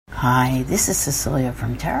Hi, this is Cecilia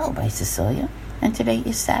from Tarot by Cecilia, and today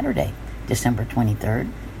is Saturday, December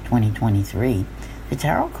 23rd, 2023. The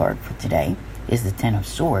tarot card for today is the Ten of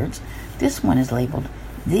Swords. This one is labeled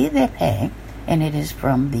The Épée, and it is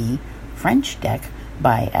from the French deck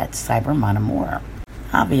by at Cyber Monamour.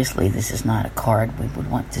 Obviously, this is not a card we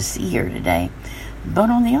would want to see here today,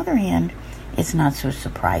 but on the other hand, it's not so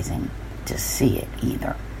surprising to see it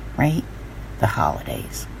either, right? The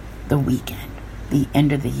holidays, the weekend, the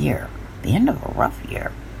end of the year, the end of a rough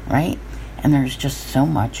year, right? And there's just so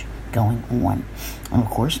much going on. And of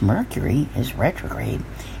course, Mercury is retrograde,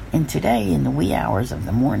 and today in the wee hours of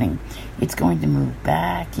the morning, it's going to move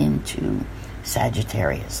back into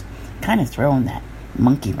Sagittarius, kind of throwing that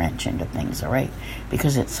monkey wrench into things, all right?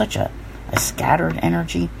 Because it's such a scattered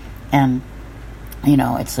energy, and you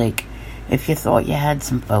know, it's like if you thought you had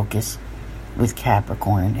some focus with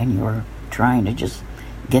Capricorn and you were trying to just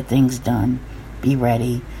get things done, be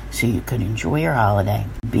ready so you could enjoy your holiday,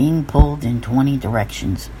 being pulled in 20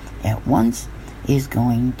 directions at once is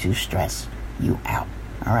going to stress you out,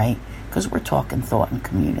 all right? Because we're talking thought and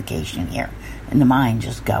communication here, and the mind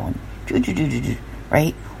just going,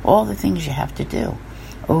 right? All the things you have to do.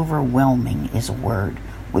 Overwhelming is a word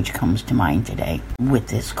which comes to mind today with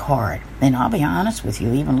this card. And I'll be honest with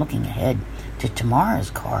you, even looking ahead to tomorrow's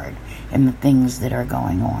card and the things that are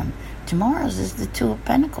going on. Tomorrow's is the Two of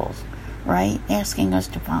Pentacles, right? Asking us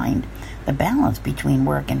to find the balance between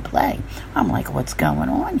work and play. I'm like, what's going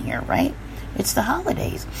on here, right? It's the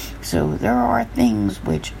holidays. So there are things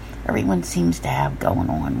which everyone seems to have going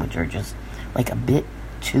on, which are just like a bit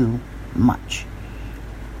too much.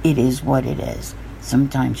 It is what it is.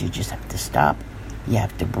 Sometimes you just have to stop. You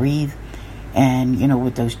have to breathe. And, you know,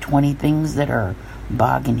 with those 20 things that are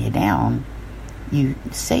bogging you down, you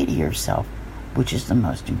say to yourself, which is the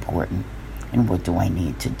most important, and what do I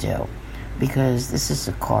need to do? Because this is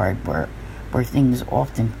a card where things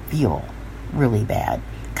often feel really bad,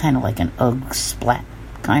 kind of like an ugh splat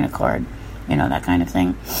kind of card, you know, that kind of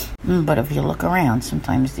thing. But if you look around,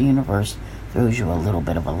 sometimes the universe throws you a little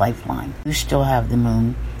bit of a lifeline. You still have the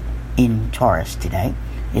moon in Taurus today.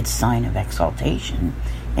 It's sign of exaltation,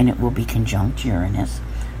 and it will be conjunct Uranus,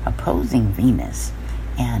 opposing Venus,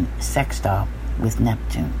 and sextile with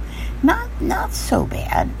Neptune. Not so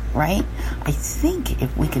bad, right? I think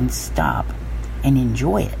if we can stop and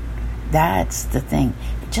enjoy it, that's the thing.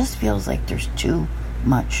 It just feels like there's too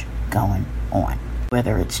much going on.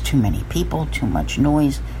 Whether it's too many people, too much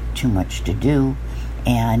noise, too much to do,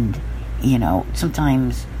 and, you know,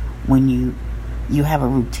 sometimes when you have a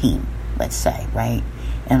routine, let's say, right?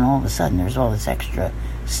 And all of a sudden there's all this extra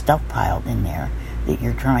stuff piled in there that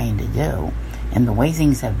you're trying to do. And the way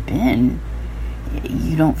things have been,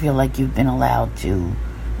 you don't feel like you've been allowed to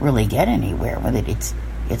really get anywhere with it.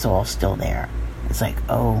 It's all still there. It's like,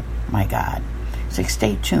 oh my God. It's like,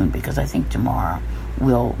 stay tuned, because I think tomorrow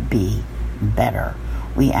will be better.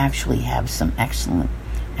 We actually have some excellent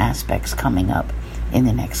aspects coming up in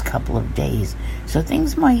the next couple of days. So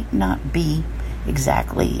things might not be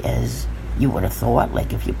exactly as you would have thought,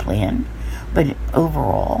 like if you planned, but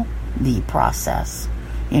overall, the process,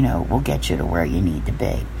 you know, will get you to where you need to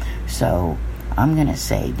be. So I'm going to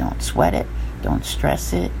say, don't sweat it, don't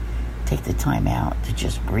stress it, take the time out to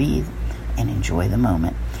just breathe and enjoy the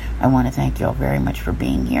moment. I want to thank you all very much for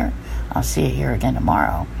being here. I'll see you here again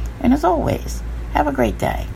tomorrow, and as always, have a great day.